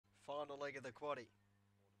final leg of the quaddie.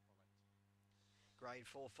 Grade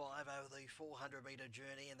 4-5 over the 400 metre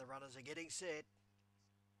journey, and the runners are getting set.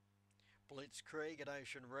 Blitzkrieg at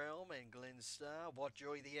Ocean Realm and Glen Star. What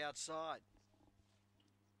Joy the outside.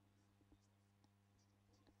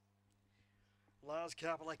 Last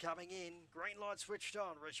couple are coming in. Green light switched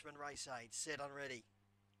on. Richmond Race 8 set on ready.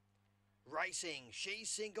 Racing, She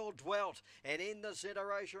Single Dwelt, and in the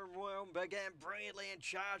centre Ocean Realm began brilliantly and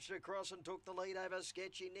charged across and took the lead over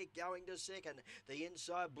Sketchy Nick going to second. The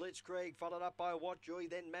inside Blitzkrieg followed up by What Joy,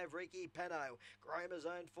 then Mavericky Pano. Gromer's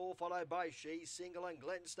Own 4 followed by She Single and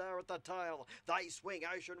Glen Star at the tail. They swing,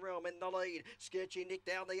 Ocean Realm in the lead. Sketchy Nick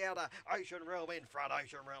down the outer. Ocean Realm in front.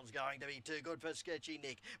 Ocean Realm's going to be too good for Sketchy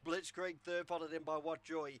Nick. Blitzkrieg third, followed in by What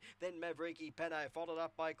Joy, then Mavericky Pano followed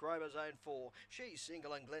up by Gromer's Own 4. She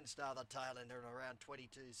Single and Glen Star the tail ender at around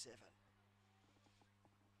 22.7.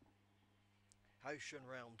 Ocean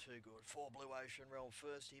Realm too good. 4 Blue Ocean Realm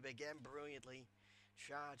first. He began brilliantly,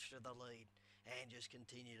 charged to the lead and just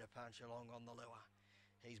continued to punch along on the lure.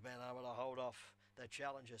 He's been able to hold off the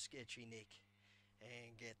challenger Sketchy Nick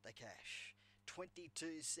and get the cash.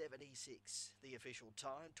 22.76 the official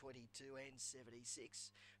time, 22 and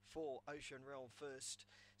 76 for Ocean Realm first,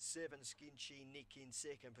 7 Sketchy Nick in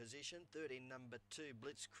second position, third in number 2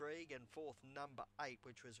 Blitzkrieg, and fourth number 8,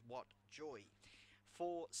 which was What Joy.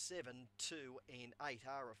 4, 7, 2 and 8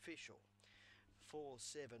 are official. 4,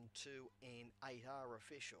 7, 2 and 8 are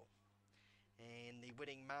official. And the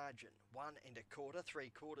winning margin, 1 1/4,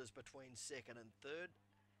 3/4 between second and third.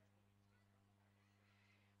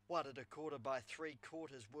 1 1/4 by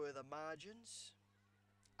 3/4 were the margins.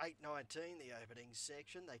 8.19 the opening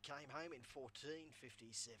section. They came home in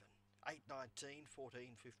 14.57. 8.19,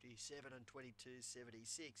 14.57 and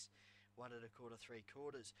 22.76. 1 1/4,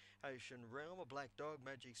 3/4. Ocean Realm, a Black Dog,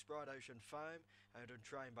 Magic Sprite, Ocean Foam, owned and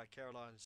trained by Caroline